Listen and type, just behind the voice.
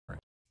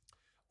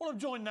Well, I'm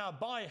joined now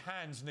by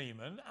Hans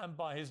Niemann and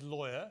by his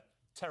lawyer,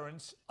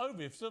 Terence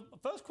Oviv. So,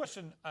 first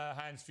question,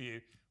 Hans, for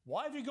you.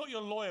 Why have you got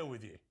your lawyer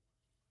with you?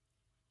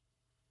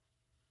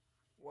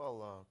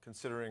 Well,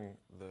 considering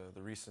the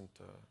recent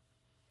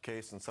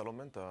case and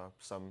settlement,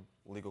 some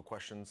legal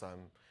questions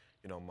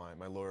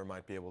my lawyer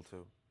might be able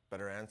to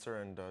better answer.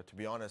 And to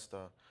be honest,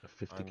 A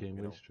 50-game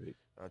win streak.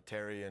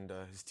 Terry and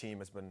his team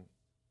has been,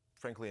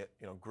 frankly,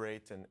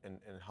 great in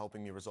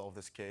helping me resolve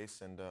this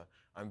case. And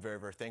I'm very,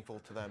 very thankful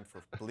to them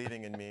for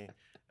believing in me.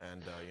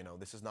 And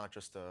this is not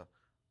just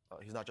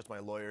he's not just my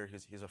lawyer.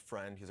 He's a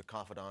friend. He's a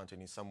confidant,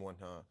 and he's someone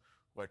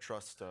who I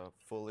trust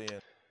fully.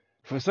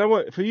 And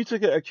For you to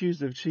get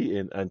accused of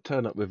cheating and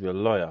turn up with your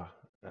lawyer,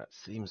 that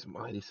seems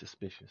mighty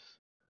suspicious.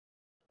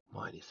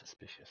 Mighty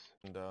suspicious.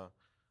 And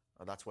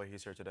that's why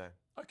he's here today.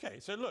 Okay,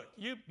 so look,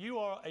 you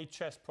are a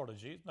chess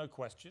prodigy, no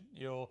question.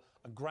 You're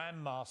a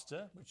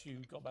grandmaster, which you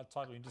got that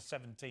title into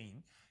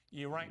 17.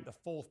 You ranked the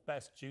 4th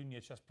best junior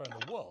chess player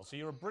in the world, so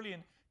you're a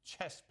brilliant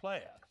chess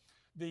player.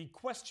 The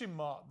question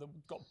mark that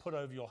got put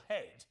over your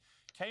head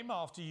came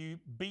after you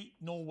beat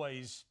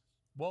Norway's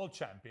world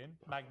champion,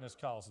 Magnus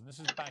Carlsen. This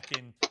is back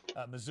in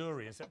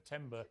Missouri in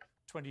September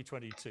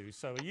 2022,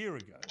 so a year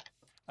ago.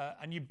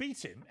 And you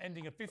beat him,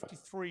 ending a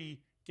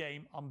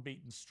 53-game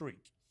unbeaten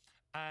streak.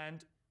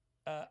 And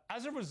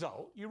as a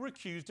result, you were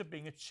accused of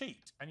being a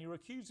cheat. And you were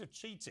accused of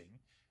cheating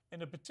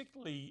in a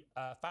particularly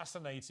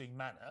fascinating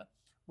manner,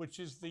 which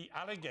is the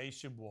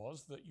allegation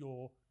was that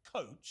your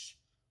coach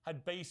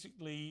had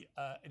basically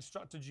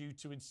instructed you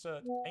to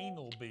insert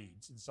anal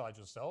beads inside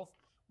yourself,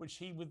 which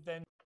he would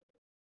then...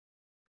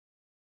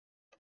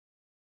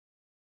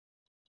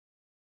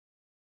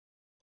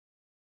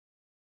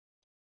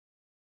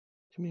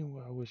 Do you mean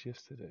where I was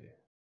yesterday?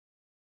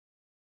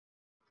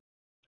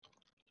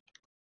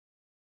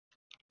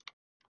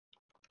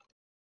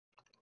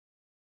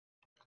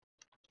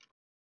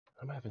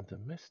 I'm having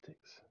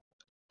domestics.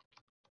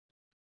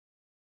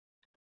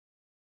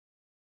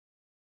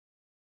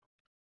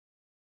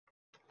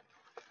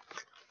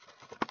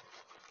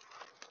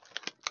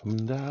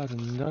 Da,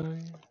 da, da.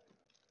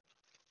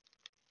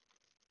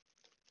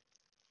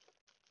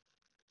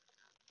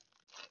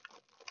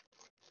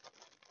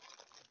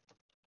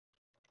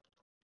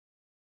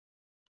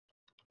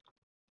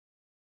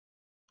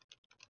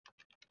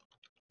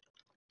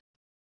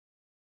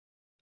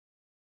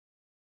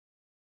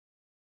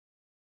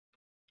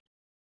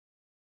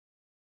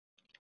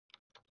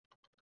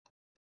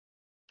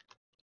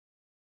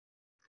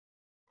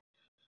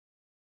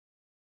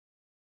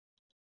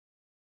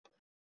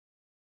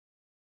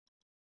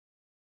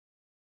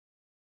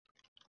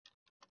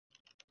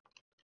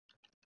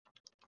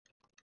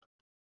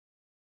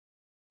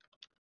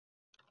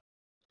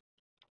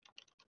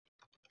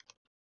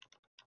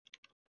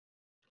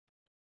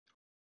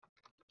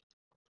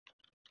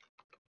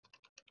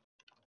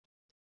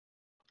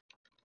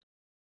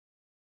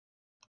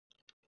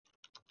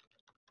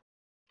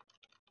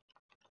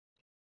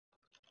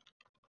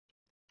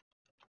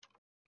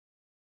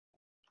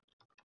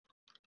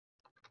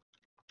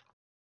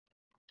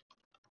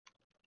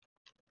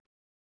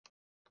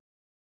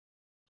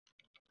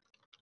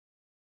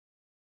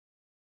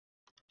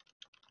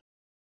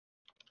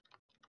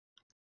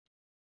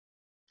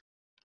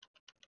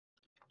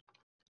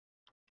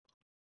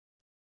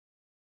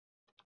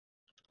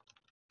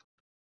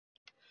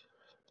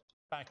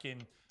 back in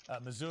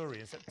Missouri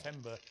in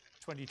September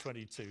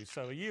 2022,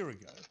 so a year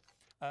ago.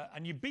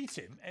 And you beat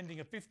him,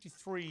 ending a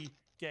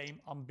 53-game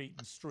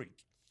unbeaten streak.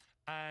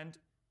 And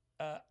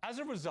as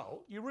a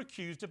result, you were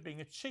accused of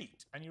being a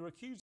cheat. And you were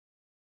accused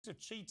of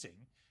cheating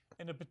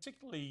in a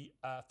particularly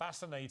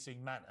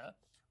fascinating manner,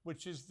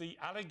 which is the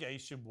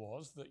allegation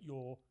was that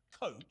your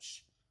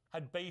coach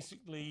had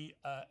basically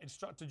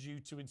instructed you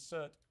to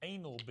insert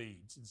anal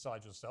beads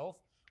inside yourself,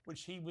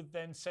 which he would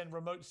then send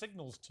remote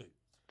signals to.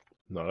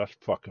 No, that's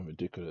fucking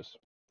ridiculous.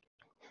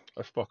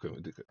 That's fucking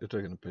ridiculous. You're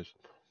taking a piss.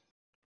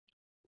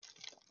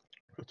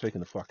 You're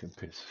taking a fucking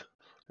piss.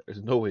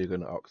 There's no way you're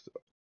gonna ask.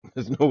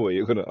 There's no way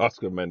you're gonna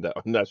ask a man that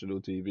on national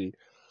TV.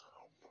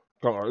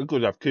 Come on, you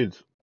could have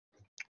kids.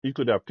 You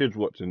could have kids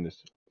watching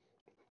this.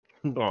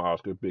 Don't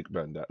ask a big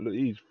man that. Look,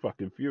 he's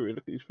fucking furious.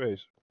 Look at his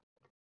face.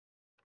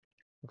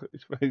 Look at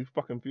his face. He's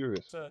fucking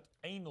furious. Insert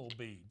anal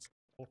beads.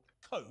 Your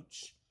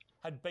coach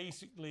had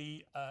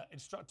basically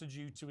instructed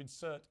you to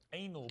insert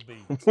anal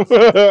beads.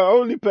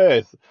 Only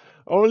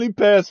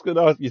Piers could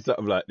ask you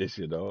something like this,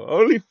 you know.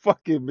 Only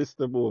fucking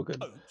Mr.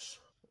 Morgan. Coach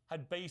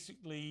had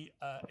basically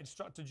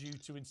instructed you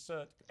to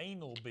insert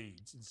anal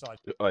beads inside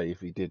Oh,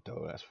 if he did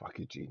though, that's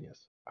fucking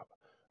genius. I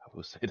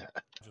will say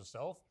that.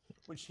 Yourself,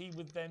 which he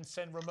would then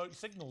send remote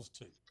signals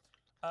to.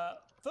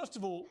 First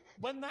of all,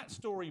 when that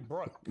story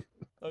broke,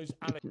 those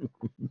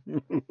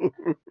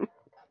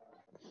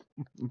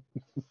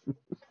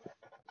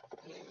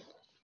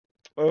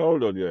Oh,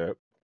 hold on, yeah.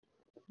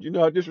 You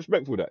know how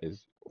disrespectful that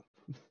is?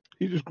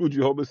 He just called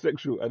you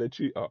homosexual and a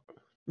cheater.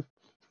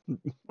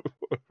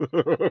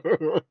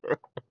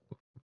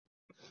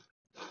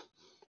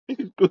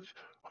 He's got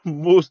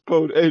Morse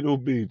code anal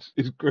beads.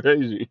 It's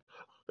crazy.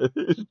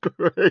 It's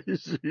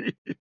crazy.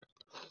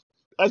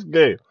 That's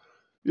gay.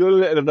 You're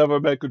letting another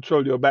man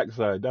control your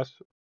backside. That's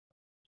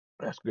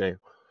gay.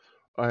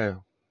 I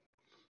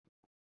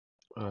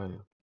I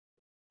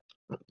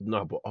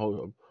no, but hold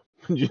on.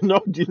 Do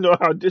you know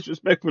how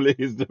disrespectful it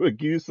is to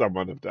accuse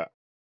someone of that?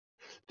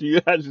 Do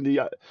you actually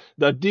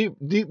the deep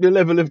the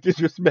level of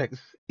disrespect?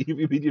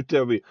 You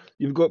tell me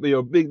you've got me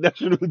on big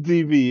national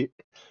TV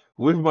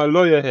with my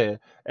lawyer here,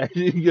 and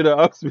you're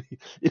gonna ask me.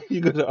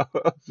 You're gonna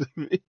ask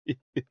me.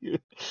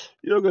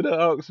 You're gonna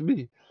ask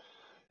me.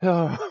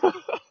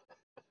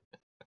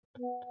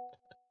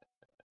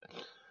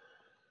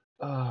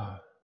 Ah,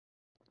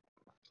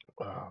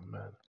 oh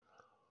man.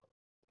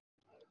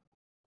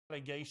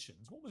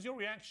 Allegations. What was your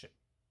reaction?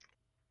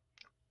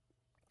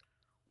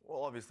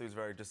 Well, obviously, it's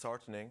very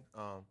disheartening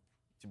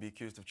to be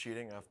accused of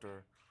cheating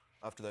after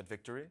that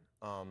victory.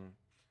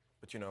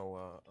 But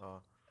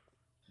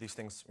these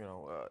things,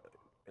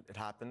 it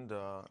happened,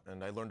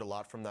 and I learned a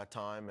lot from that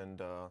time, and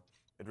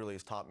it really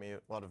has taught me a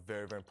lot of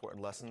very, very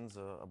important lessons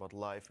about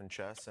life and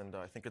chess. And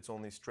I think it's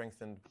only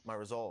strengthened my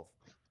resolve,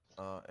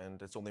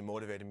 and it's only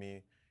motivated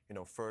me,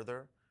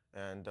 further.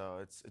 And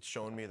it's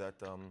shown me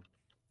that,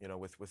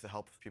 with the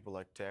help of people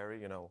like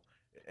Terry, and uh,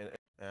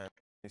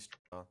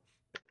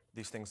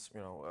 these things,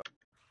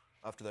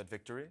 after that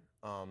victory,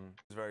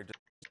 is very.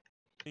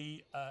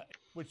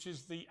 Which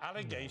is the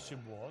allegation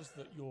was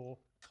that your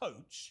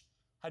coach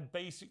had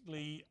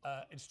basically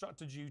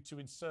instructed you to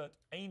insert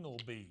anal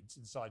beads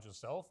inside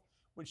yourself,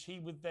 which he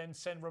would then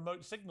send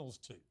remote signals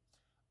to.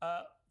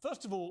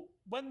 First of all,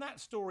 when that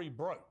story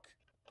broke,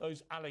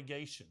 those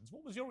allegations,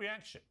 what was your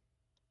reaction?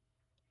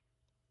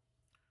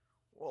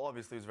 Well,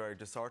 obviously, it's very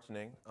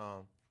disheartening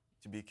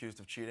to be accused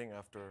of cheating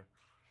after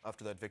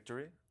that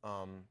victory.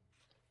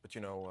 But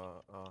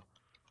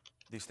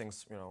these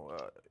things,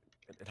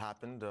 it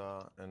happened,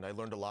 and I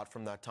learned a lot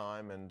from that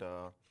time, and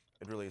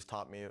it really has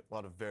taught me a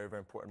lot of very,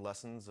 very important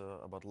lessons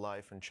about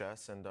life and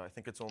chess. And I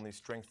think it's only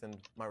strengthened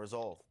my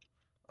resolve,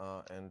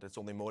 and it's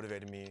only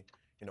motivated me,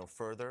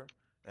 further.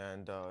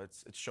 And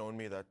it's shown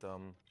me that,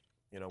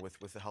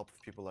 with the help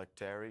of people like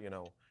Terry,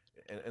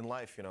 in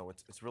life,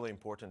 it's really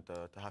important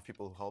to have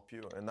people who help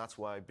you. And that's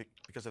why,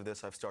 because of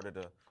this, I've started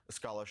a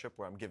scholarship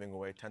where I'm giving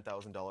away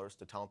 $10,000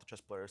 to talented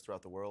chess players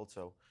throughout the world.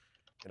 So,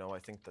 I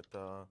think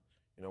that,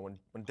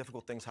 when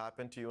difficult things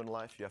happen to you in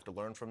life, you have to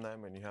learn from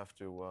them, and you have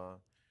to,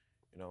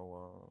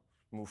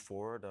 move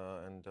forward,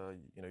 and,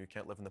 you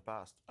can't live in the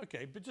past.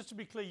 Okay, but just to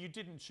be clear, you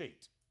didn't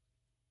cheat.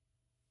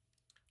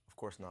 Of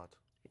course not.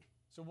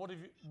 So what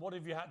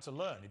have you had to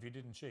learn if you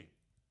didn't cheat?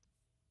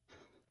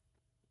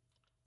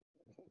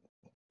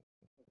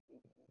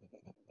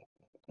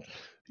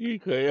 You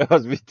can't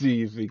ask me, do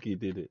you think he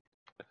did it?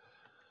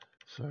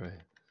 Sorry.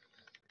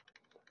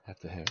 Have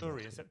to have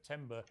Missouri in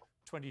September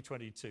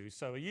 2022,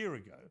 so a year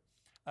ago,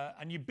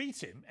 and you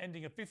beat him,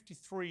 ending a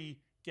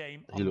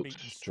 53-game He looks unbeaten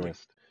streak.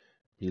 stressed.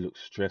 He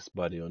looks stressed,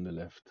 buddy, on the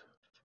left.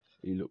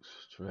 He looks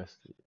stressed.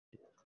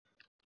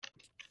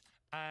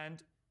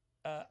 And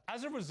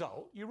as a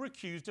result, you were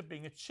accused of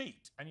being a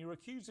cheat, and you were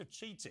accused of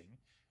cheating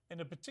in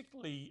a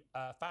particularly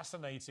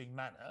fascinating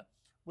manner,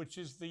 which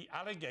is the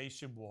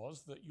allegation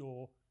was that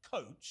your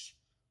coach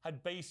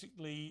had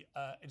basically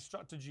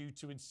instructed you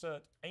to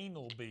insert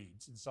anal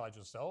beads inside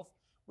yourself,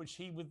 which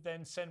he would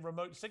then send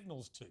remote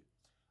signals to.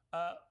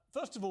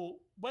 First of all,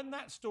 when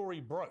that story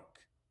broke,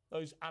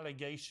 those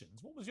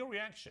allegations, what was your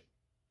reaction?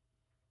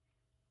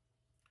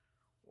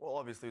 Well,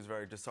 obviously, it's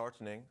very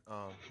disheartening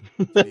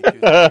to be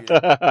accused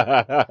of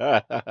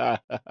cheating.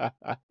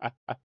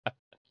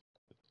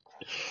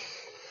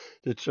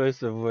 The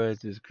choice of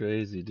words is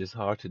crazy,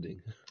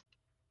 disheartening.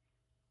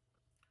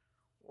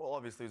 Well,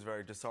 obviously, it's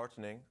very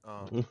disheartening.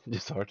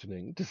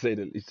 Disheartening, to say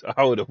the least.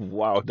 I would have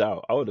wowed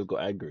out. I would have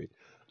got angry.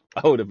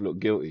 I would have looked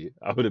guilty.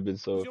 I would have been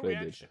so What was your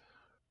offended. reaction?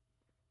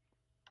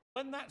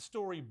 When that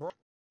story broke,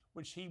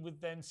 which he would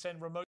then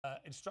send remote,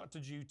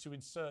 instructed you to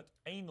insert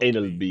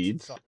Anal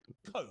beads. inside.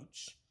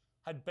 Coach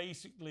had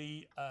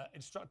basically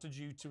instructed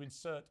you to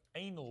insert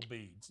anal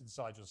beads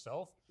inside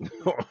yourself.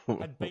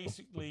 Had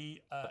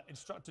basically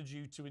instructed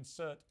you to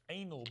insert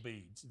anal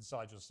beads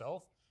inside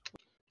yourself.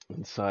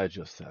 Inside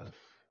yourself.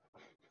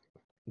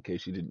 In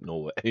case you didn't know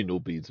what anal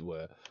beads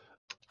were.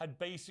 Had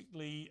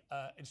basically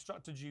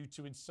instructed you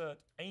to insert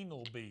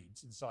anal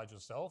beads inside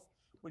yourself,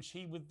 which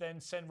he would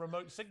then send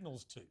remote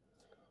signals to.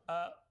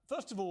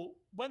 First of all,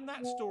 when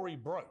that story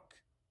broke,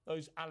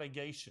 those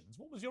allegations,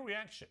 what was your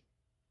reaction?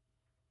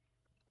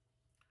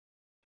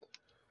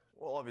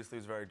 Well, obviously,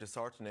 it's very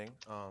disheartening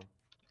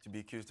to be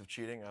accused of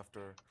cheating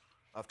after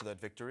that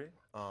victory.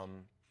 But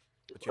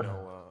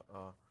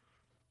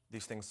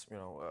these things,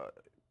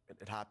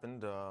 it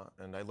happened,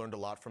 and I learned a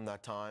lot from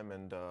that time,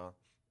 and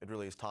it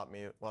really has taught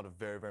me a lot of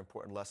very, very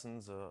important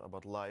lessons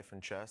about life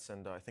and chess.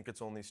 And I think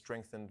it's only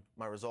strengthened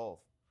my resolve,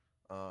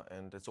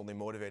 and it's only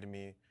motivated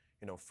me,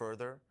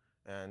 further.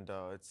 And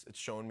it's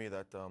shown me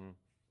that,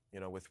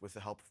 with the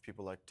help of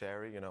people like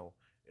Terry,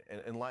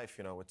 in life,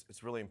 you know,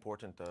 it's really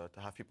important to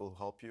have people who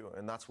help you,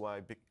 and that's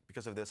why,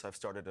 because of this, I've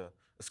started a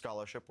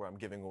scholarship where I'm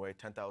giving away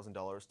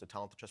 $10,000 to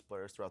talented chess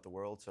players throughout the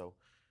world. So,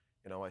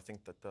 you know, I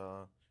think that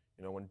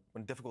you know,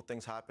 when difficult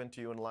things happen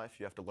to you in life,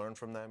 you have to learn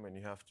from them, and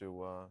you have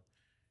to,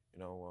 you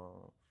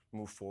know,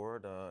 move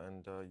forward,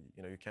 and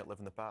you know, you can't live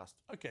in the past.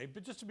 Okay,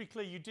 but just to be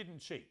clear, you didn't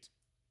cheat.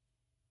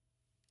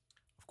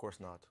 Of course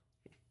not.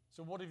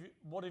 So what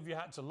have you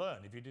had to learn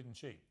if you didn't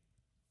cheat?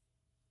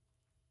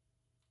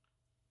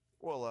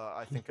 Well,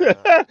 I think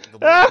the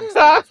learning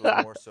experience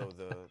was more so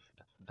the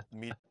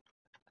media.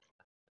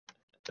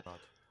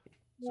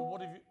 So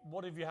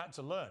what have you had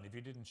to learn if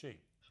you didn't cheat?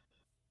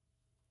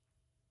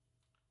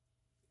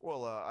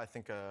 Well, I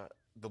think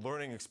the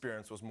learning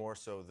experience was more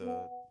so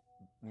the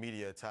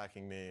media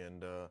attacking me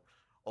and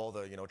all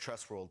the, you know,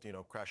 chess world, you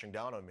know, crashing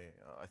down on me.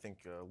 I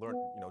think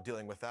you know,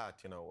 dealing with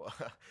that, you know,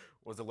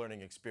 was a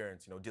learning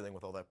experience. You know, dealing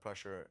with all that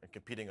pressure and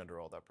competing under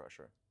all that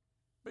pressure.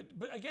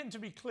 But again, to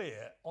be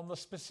clear, on the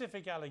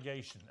specific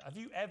allegation, have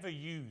you ever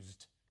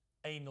used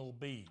anal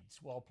beads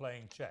while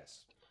playing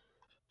chess?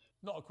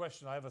 Not a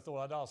question I ever thought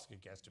I'd ask a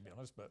guest, to be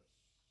honest, but...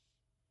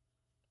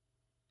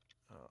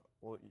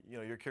 Well, you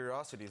know, your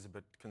curiosity is a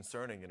bit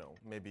concerning, you know.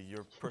 Maybe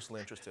you're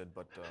personally interested,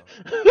 but...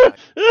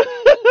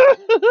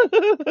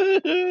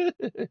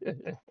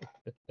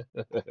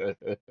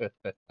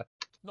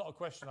 Not a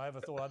question I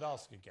ever thought I'd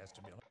ask a guest,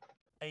 to be honest.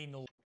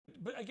 Anal...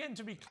 But again,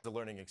 to be... The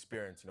learning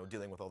experience, you know,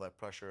 dealing with all that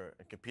pressure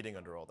and competing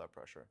under all that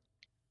pressure.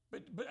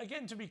 But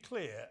again, to be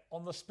clear,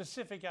 on the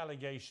specific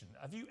allegation,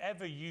 have you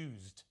ever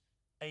used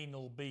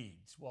anal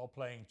beads while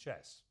playing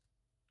chess?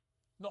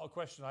 Not a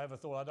question I ever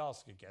thought I'd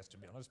ask a guest, to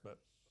be honest, but...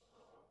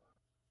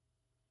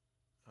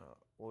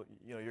 Well,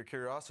 you know, your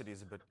curiosity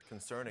is a bit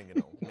concerning, you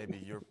know. Maybe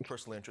you're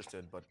personally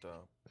interested, but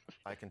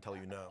I can tell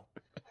you no.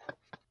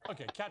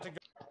 Okay, category...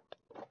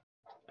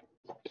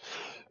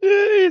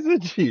 He's a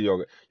G.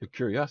 Your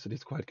curiosity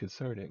is quite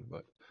concerning,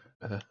 but...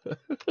 You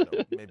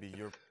know, maybe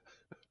you're...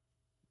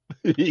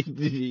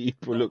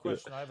 Not a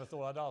question I ever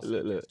thought I'd ask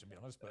a guest, to be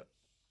honest, but...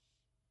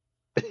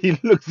 He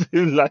looks at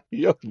him like,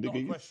 yo, Not a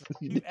nigga,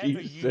 question. Have you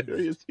ever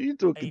serious? Who you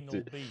talking anal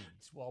to?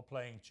 beads while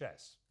playing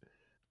chess?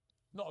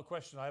 Not a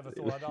question I ever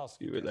thought I'd ask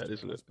a You guest, like to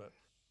this be honest, but...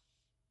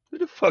 Who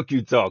the fuck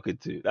you talking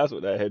to? That's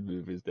what that head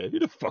move is there. Who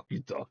the fuck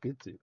you talking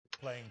to?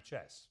 Playing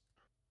chess.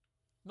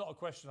 Not a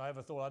question I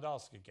ever thought I'd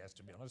ask a guest,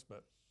 to be honest,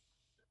 but...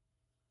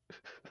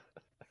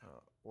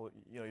 Well,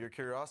 you know, your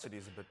curiosity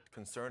is a bit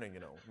concerning,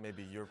 you know.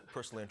 Maybe you're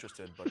personally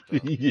interested, but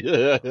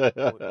Yeah.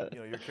 well, you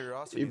know, your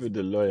curiosity is a Even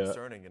the bit lawyer.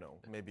 concerning, you know.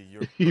 Maybe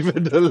you're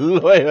Even personally the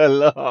interested. lawyer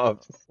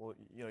laughs. Well,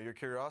 you know, your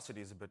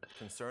curiosity is a bit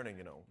concerning,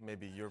 you know.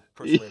 Maybe you're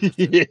personally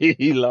interested.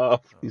 He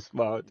laughed. He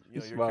smiled. You He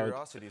know, your smiled.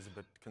 curiosity is a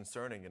bit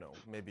concerning, you know.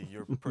 Maybe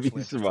you're He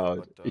personally interested,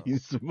 smiled. but He I can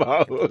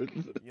smiled.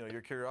 you know,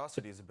 your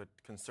curiosity is a bit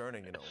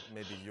concerning, you know.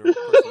 Maybe you're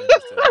personally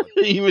interested,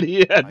 but Even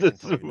he had I to can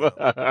tell you no.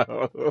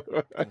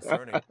 smile.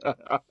 Concerning.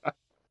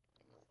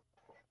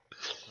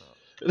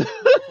 Not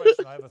a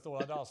question I ever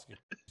thought I'd ask you.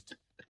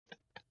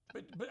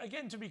 But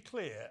again, to be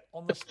clear,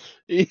 on the...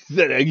 He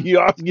said, you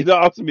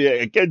ask me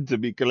again to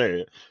be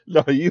clear.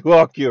 No, you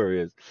are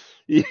curious.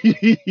 He's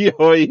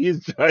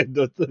trying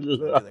not to You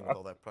know, laugh. dealing with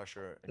all that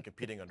pressure and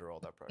competing under all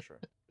that pressure.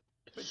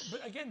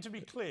 But again, to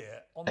be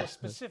clear, on the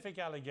specific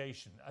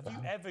allegation, have you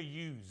ever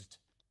used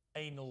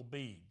anal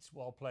beads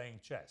while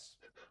playing chess?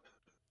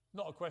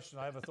 Not a question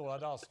I ever thought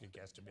I'd ask a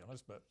guest, to be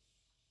honest, but...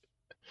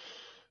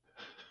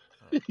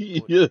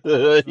 Yeah, Not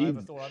a question I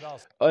ever thought I'd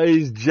ask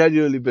he's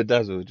genuinely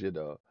bedazzled, you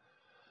know.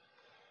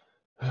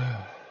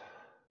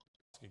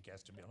 a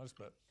guest, to be honest,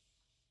 but...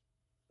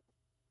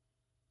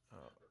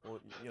 Well,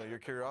 you know, your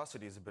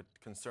curiosity is a bit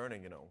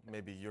concerning, you know.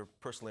 Maybe you're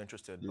personally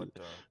interested, but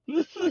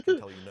I can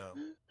tell you no.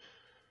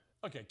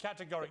 Okay,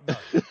 categoric no.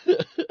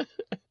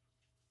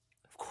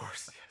 Of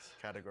course, yes.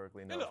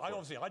 Categorically no. Look, of course.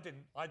 obviously,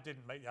 I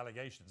didn't make the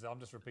allegations. I'm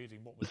just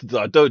repeating what was...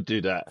 No, don't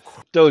do that.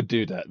 Don't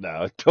do that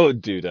now.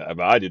 Don't do that. I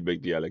mean, I didn't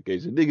make the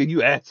allegation. Nigga,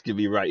 you asking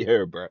me right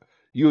here, bro.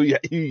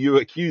 You're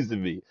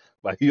accusing me.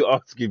 By you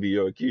asking me,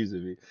 you're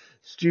accusing me.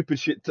 Stupid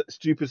shit,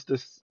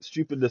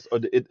 stupidness on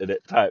the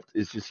internet typed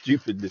is just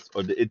stupidness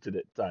on the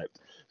internet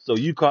typed. So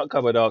you can't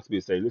come and ask me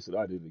and say, listen,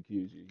 I didn't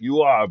accuse you.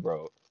 You are,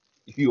 bro.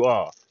 You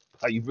are.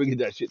 How you bringing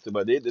that shit to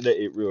the internet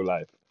ain't real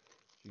life.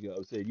 You know what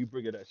I'm saying? You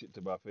bringing that shit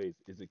to my face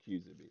is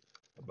accusing me.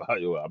 But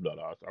I'm not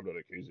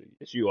accusing you.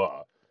 Yes, you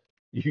are.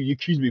 You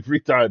accused me 3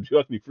 times. You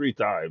asked me 3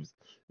 times.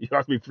 You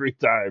asked me 3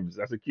 times.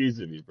 That's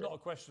accusing me, bro. Not a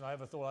question I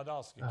ever thought I'd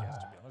ask a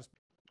guest, to be honest.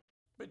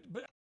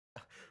 But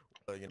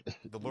You know,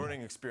 the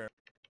learning experience.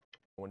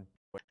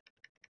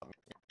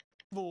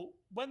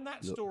 when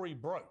that story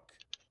broke,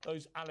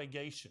 those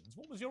allegations,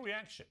 what was your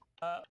reaction?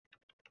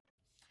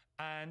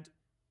 And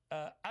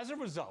as a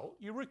result,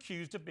 you were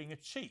accused of being a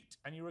cheat,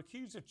 and you were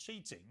accused of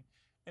cheating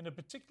in a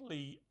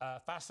particularly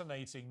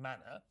fascinating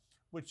manner,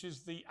 which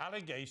is the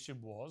allegation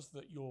was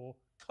that your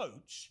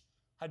coach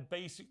had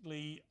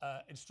basically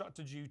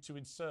instructed you to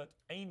insert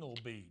anal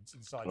beads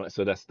inside Right,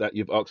 so that's that.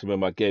 You've asked him,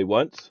 am I gay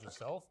once?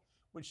 yourself,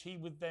 which he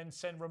would then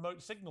send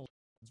remote signals.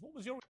 What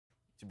was your...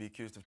 To be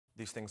accused of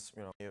these things,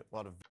 a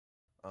lot of,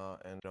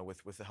 and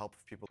with the help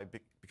of people,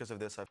 because of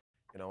this, I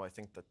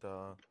think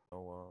that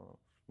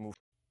move.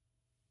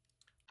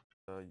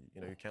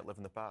 You can't live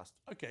in the past.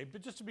 Okay,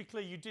 but just to be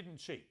clear, you didn't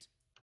cheat.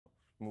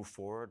 Move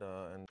forward,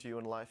 and to you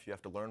in life, you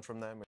have to learn from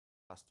them.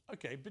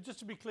 Okay, but just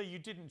to be clear, you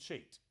didn't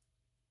cheat.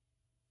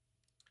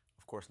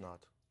 Of course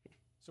not.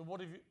 So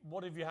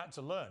what have you had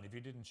to learn if you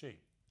didn't cheat?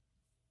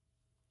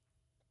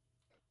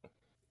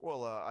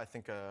 Well, I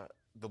think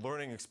the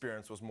learning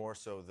experience was more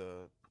so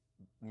the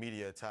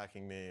media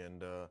attacking me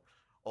and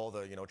all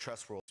the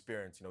chess world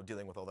experience,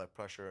 dealing with all that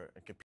pressure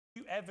and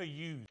You ever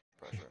used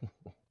pressure.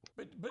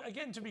 But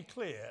again, to be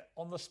clear,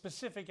 on the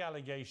specific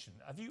allegation,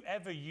 have you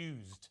ever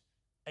used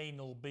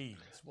anal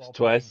beads while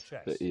Twice.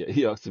 playing chess?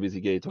 He asked him is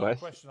he gay Not a twice.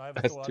 question I ever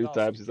That's thought two I'd ask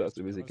times you, he's asked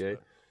to him be is he honest, gay.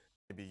 but-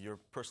 Maybe you're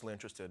personally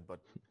interested, but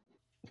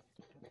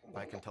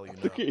I can tell you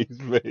no. Look at his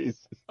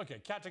face. Okay,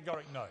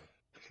 categoric no.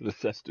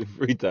 That's the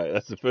free time.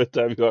 That's the first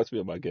time you asked me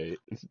am I gay.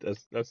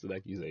 That's an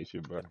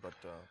accusation, bro. But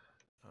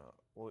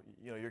well,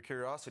 your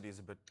curiosity is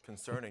a bit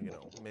concerning.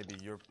 Maybe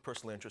you're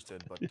personally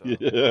interested, but I can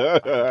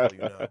tell you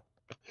no.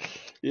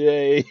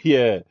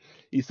 Yeah.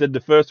 He said the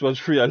first one's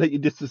free. I let you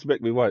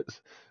disrespect me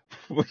once.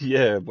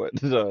 Yeah,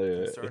 but no,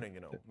 yeah. Concerning.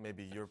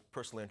 Maybe you're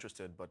personally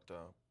interested, but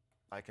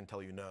I can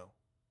tell you no.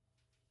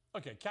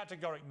 Okay,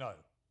 categoric no.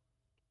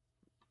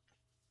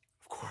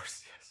 Of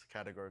course, yes,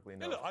 categorically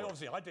no. Yeah, look, of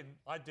course.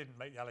 I didn't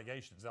make the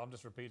allegations. I'm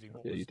just repeating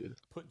what Yeah, you was did.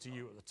 put to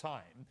you at the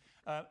time.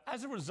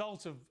 As a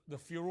result of the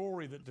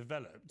furore that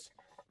developed,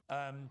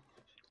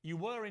 you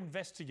were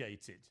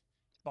investigated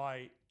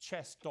by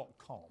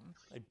chess.com.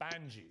 They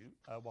banned you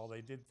while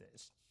they did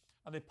this.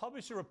 And they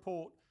published a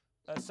report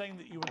saying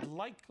that you had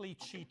likely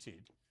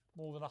cheated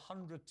more than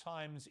 100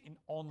 times in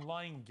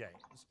online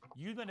games.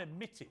 You then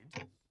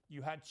admitted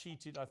you had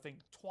cheated, I think,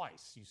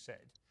 twice, you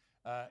said,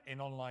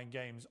 in online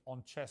games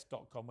on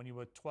chess.com when you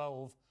were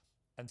 12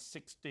 and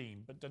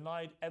 16, but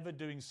denied ever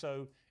doing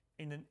so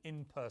in an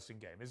in-person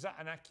game. Is that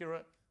an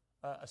accurate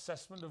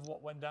assessment of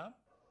what went down?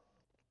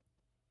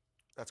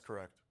 That's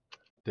correct.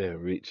 They're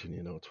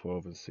reaching,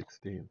 12 and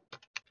 16.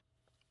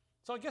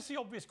 So I guess the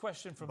obvious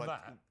question from But-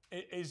 that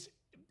is,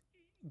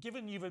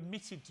 given you've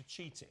admitted to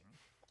cheating,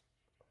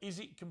 is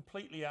it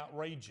completely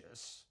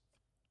outrageous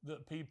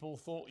that people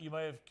thought you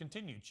may have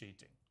continued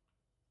cheating?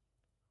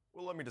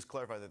 Well, let me just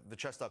clarify that the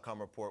chess.com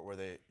report where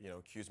they,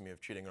 accused me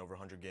of cheating in over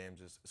 100 games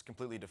is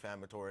completely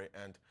defamatory.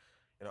 And,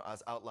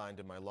 as outlined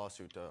in my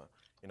lawsuit,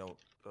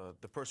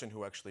 the person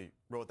who actually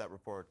wrote that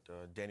report,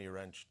 Danny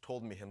Wrench,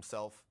 told me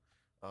himself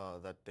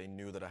that they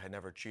knew that I had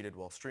never cheated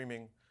while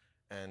streaming.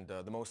 And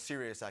the most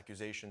serious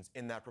accusations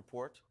in that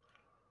report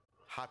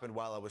happened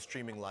while I was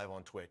streaming live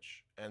on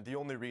Twitch. And the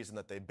only reason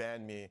that they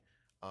banned me,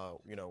 was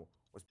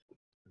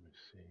Let me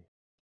see.